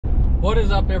What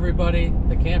is up, everybody?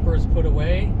 The camper is put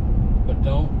away, but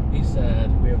don't be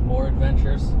sad. We have more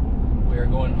adventures. We are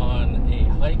going on a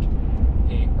hike,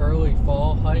 a early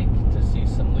fall hike to see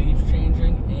some leaves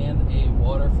changing and a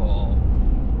waterfall.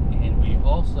 And we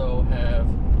also have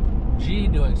G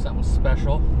doing something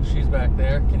special. She's back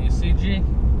there. Can you see G?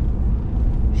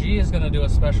 G is going to do a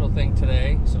special thing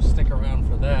today, so stick around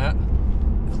for that.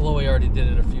 Chloe already did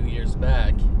it a few years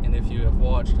back, and if you have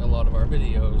watched a lot of our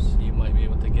videos, you might be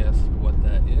able to guess what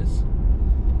that is.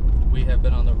 We have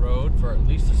been on the road for at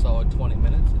least a solid 20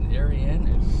 minutes, and Ariane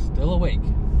is still awake.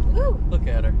 Woo. Look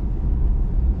at her.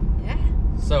 Yeah.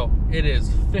 So, it is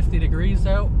 50 degrees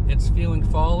out, it's feeling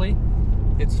fall-y,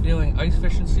 it's feeling ice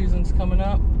fishing season's coming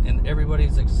up, and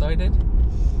everybody's excited.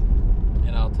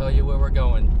 And I'll tell you where we're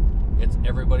going. It's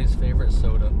everybody's favorite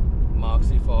soda,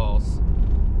 Moxie Falls.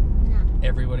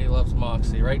 Everybody loves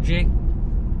Moxie, right, G?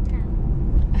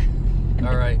 No.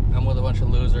 Alright, I'm with a bunch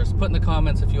of losers. Put in the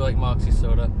comments if you like Moxie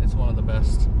soda. It's one of the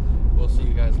best. We'll see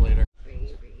you guys later.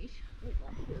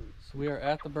 So we are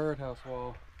at the birdhouse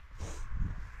wall.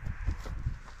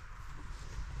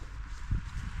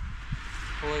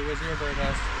 Chloe, where's your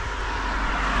birdhouse?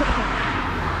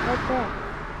 Right there.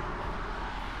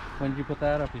 When did you put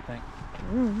that up, you think?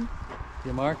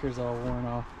 Your marker's all worn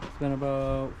off. It's been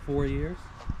about 4 years.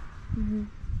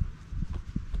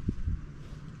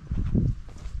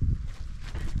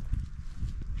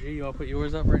 Gee, you want to put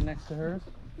yours up right next to hers?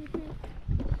 Well,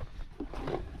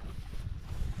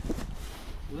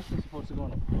 this is supposed to go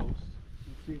on a post.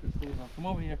 Let's see if it stays on. Come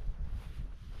over here.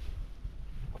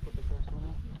 I'll put the first one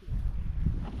up.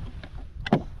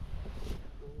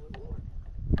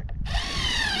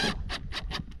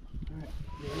 Alright,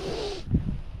 here we go.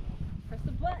 Press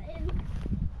the button.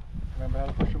 Remember how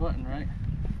to push the button, right?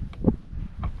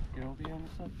 Get over here on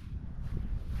this side.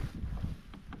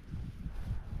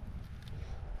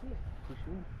 Push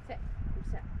you in. Sit. You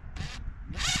sit.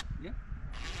 Yep.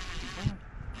 Keep going.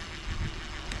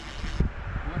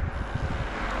 What?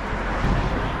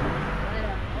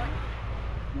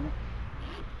 No.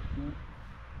 No.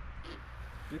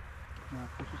 Good. Now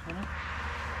push this one up.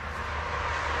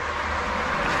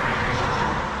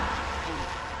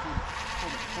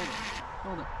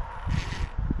 Hold it.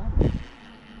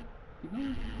 Keep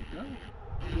going. Go.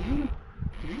 Keep going.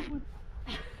 Keep going.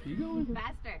 Keep going.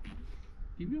 Faster.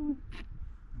 Keep going.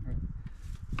 Alright.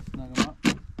 Snug them up.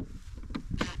 Take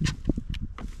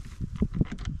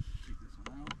this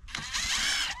one out.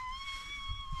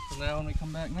 So now when we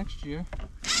come back next year,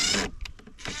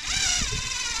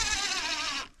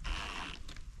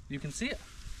 you can see it.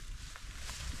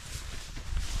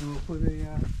 And we'll put a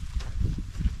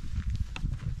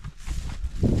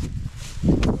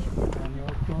on your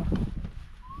floor.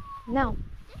 No.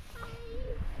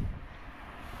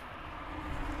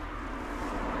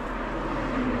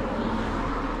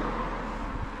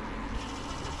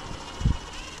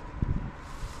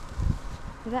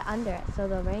 Put it under it so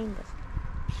the rain doesn't.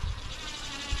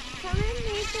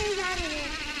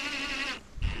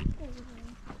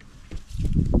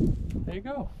 There you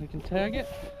go. We can tag it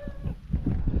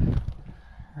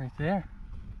right there.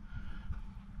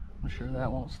 I'm sure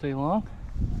that won't stay long.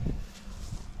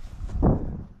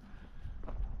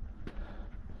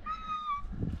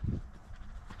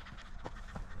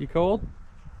 You cold?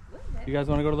 You guys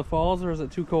want to go to the falls, or is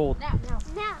it too cold? No.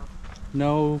 No.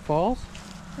 No falls?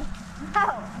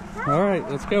 No. All right,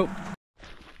 let's go.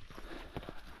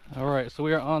 All right, so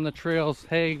we are on the trails.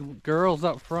 Hey, girls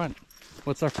up front,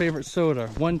 what's our favorite soda?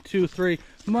 1, 2, 3,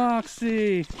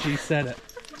 Moxie. You said it.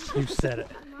 You said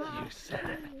it. You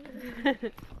said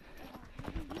it.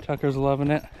 Tucker's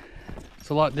loving it. It's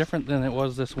a lot different than it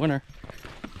was this winter.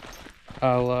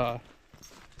 I'll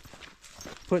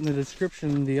put in the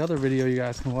description the other video you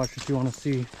guys can watch if you want to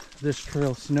see this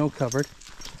trail snow covered.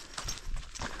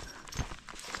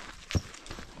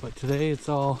 But today it's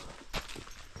all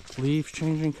leaves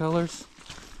changing colors.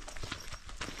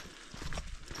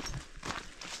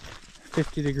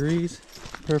 50 degrees,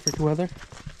 perfect weather,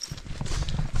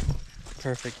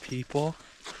 perfect people.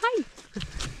 Hi.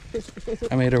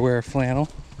 I made her wear a flannel.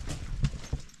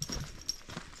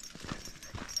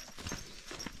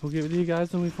 We'll give it to you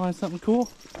guys when we find something cool.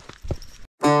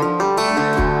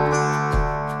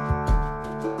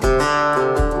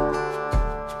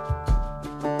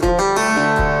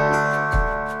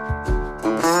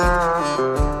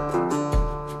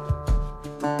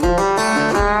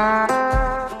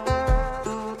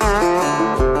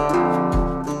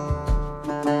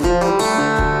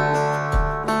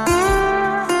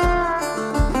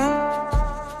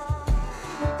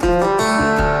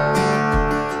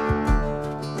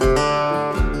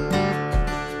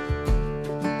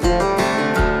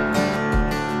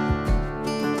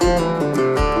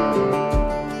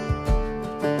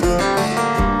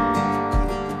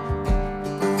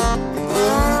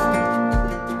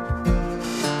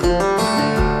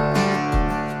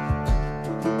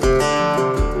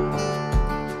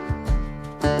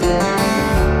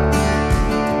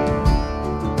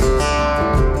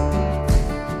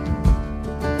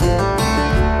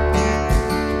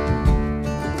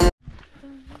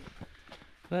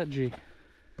 G?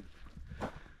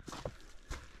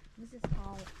 This is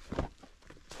tall.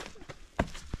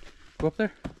 Go up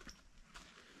there.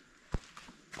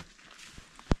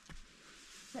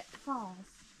 It falls.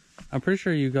 I'm pretty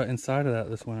sure you got inside of that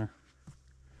this winter.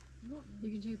 You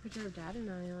can take a picture of Dad and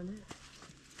I on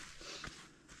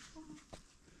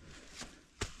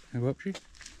it. Go up, G.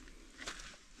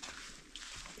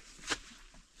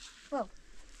 Whoa.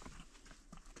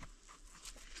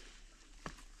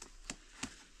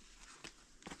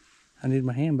 I need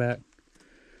my hand back.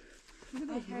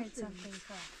 I heard something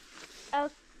fall.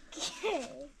 Okay.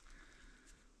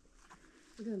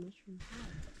 Look at the mushroom.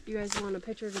 You guys want a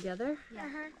picture together? Yeah.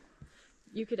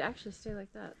 You could actually stay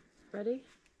like that. Ready?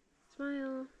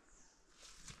 Smile.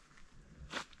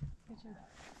 Picture.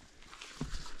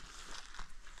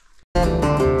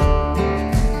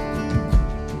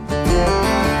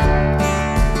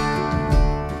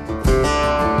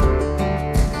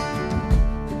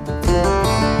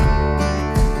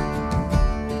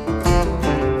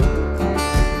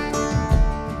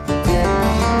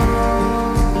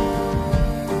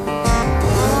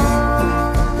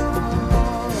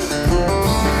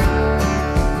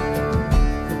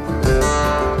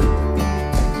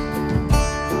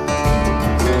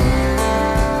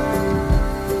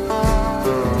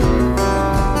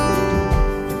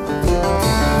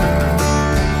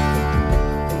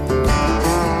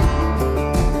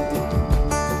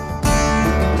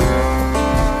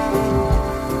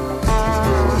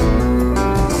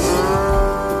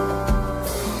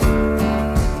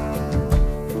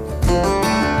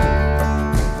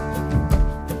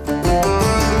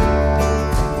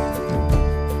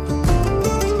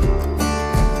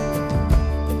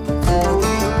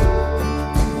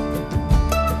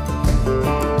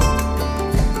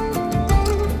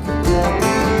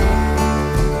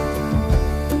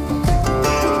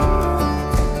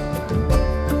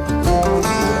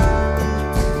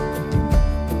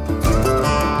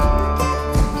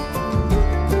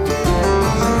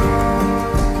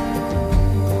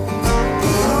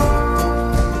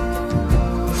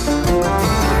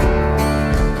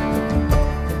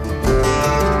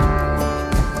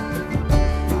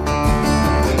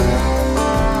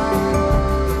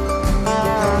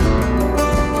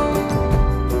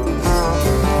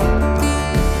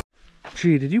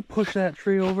 Gee, did you push that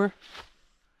tree over?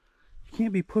 You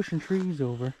can't be pushing trees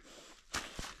over.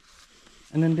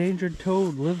 An endangered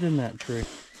toad lived in that tree.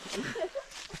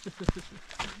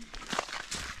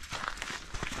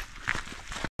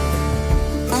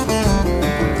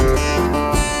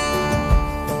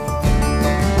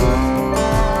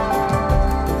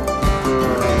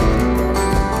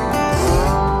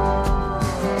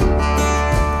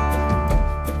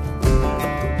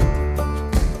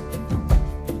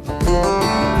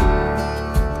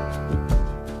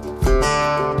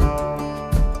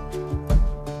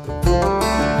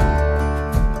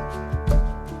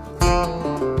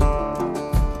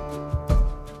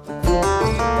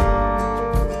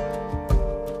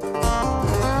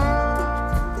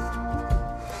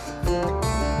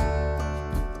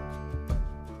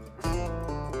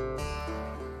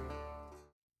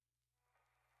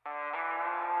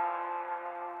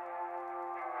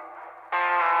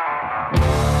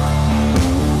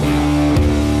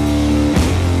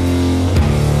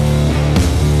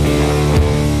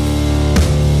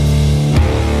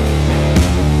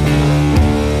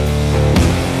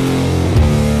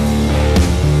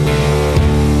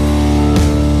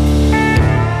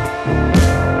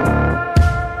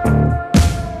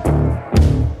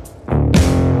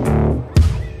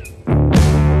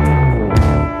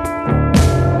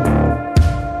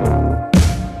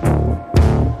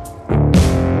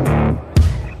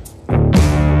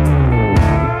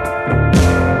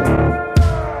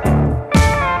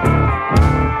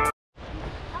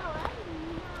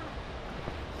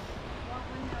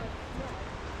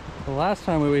 The last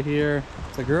time we were here,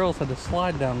 the girls had to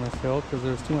slide down this hill because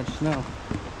there was too much snow.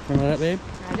 Remember that, babe?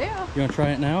 I do. You want to try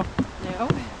it now? No.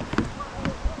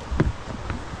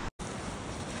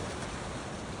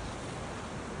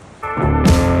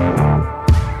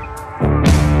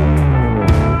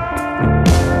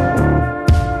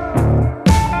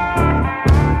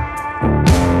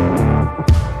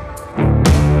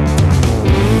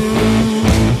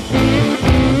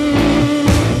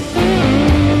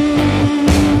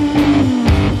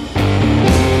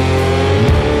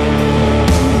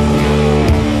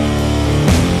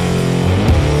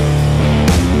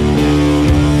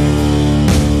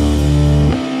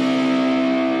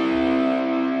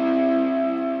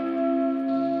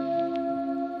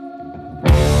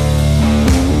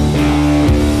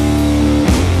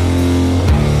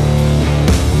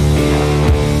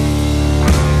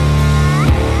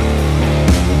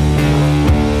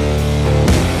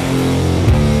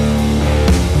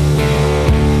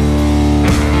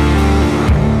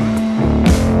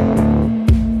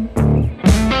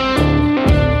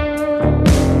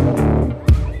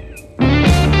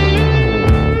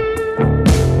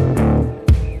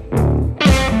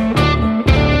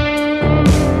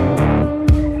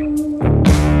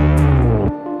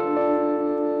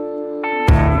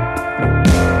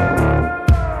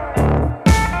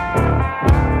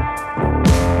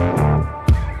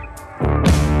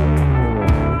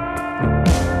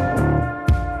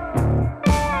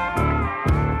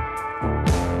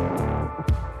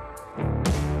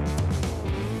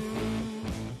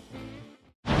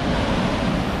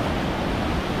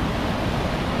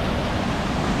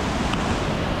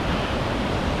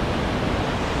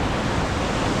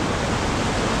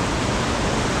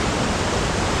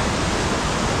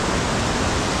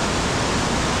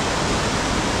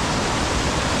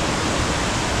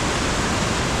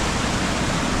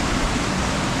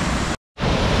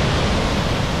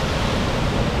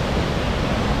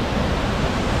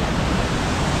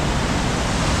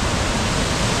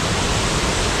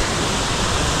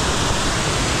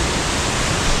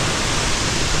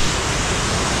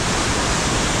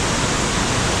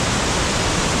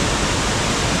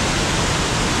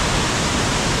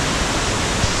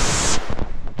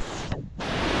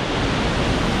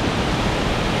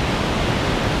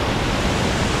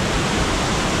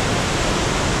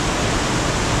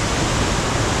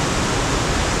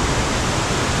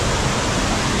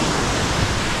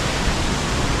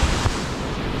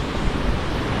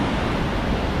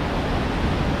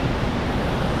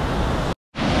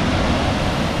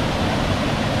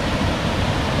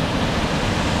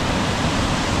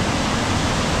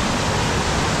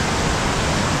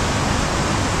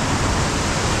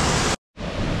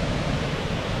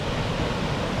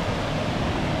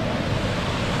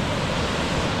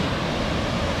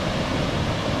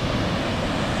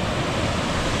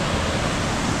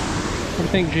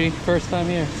 think, G? First time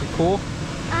here. Is it cool?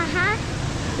 Uh-huh.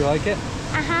 You like it?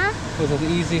 Uh-huh. Was it an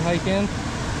easy hike in?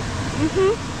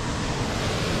 Mm-hmm.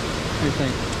 What do you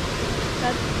think?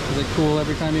 Good. Is it cool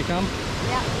every time you come?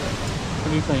 Yeah. What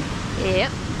do you think?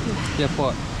 Yep. Yep,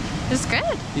 what? It's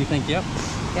good. You think yep?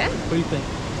 Good. What do you think?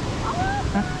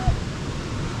 Huh?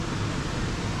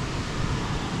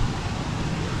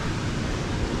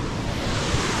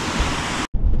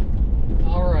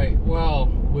 Alright, well,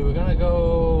 we were gonna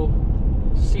go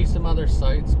see some other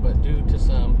sites, but due to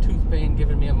some tooth pain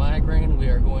giving me a migraine, we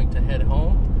are going to head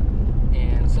home.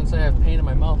 And since I have pain in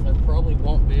my mouth, I probably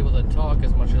won't be able to talk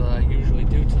as much as I usually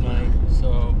do tonight.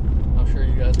 So I'm sure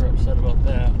you guys are upset about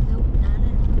that. Nope, not at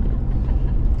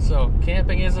all. So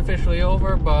camping is officially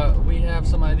over, but we have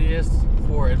some ideas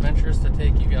for adventures to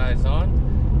take you guys on.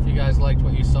 If you guys liked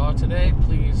what you saw today,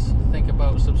 please think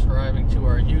about subscribing to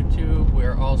our YouTube.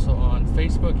 We're also on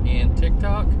Facebook and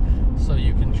TikTok, so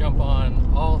you can jump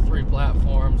on all 3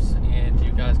 platforms and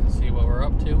you guys can see what we're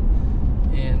up to.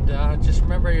 And just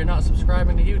remember, you're not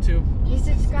subscribing to YouTube. You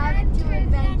subscribe to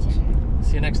Adventure.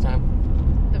 See you next time.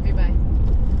 Love you, bye.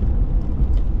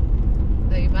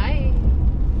 Love you, bye.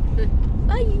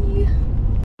 Bye.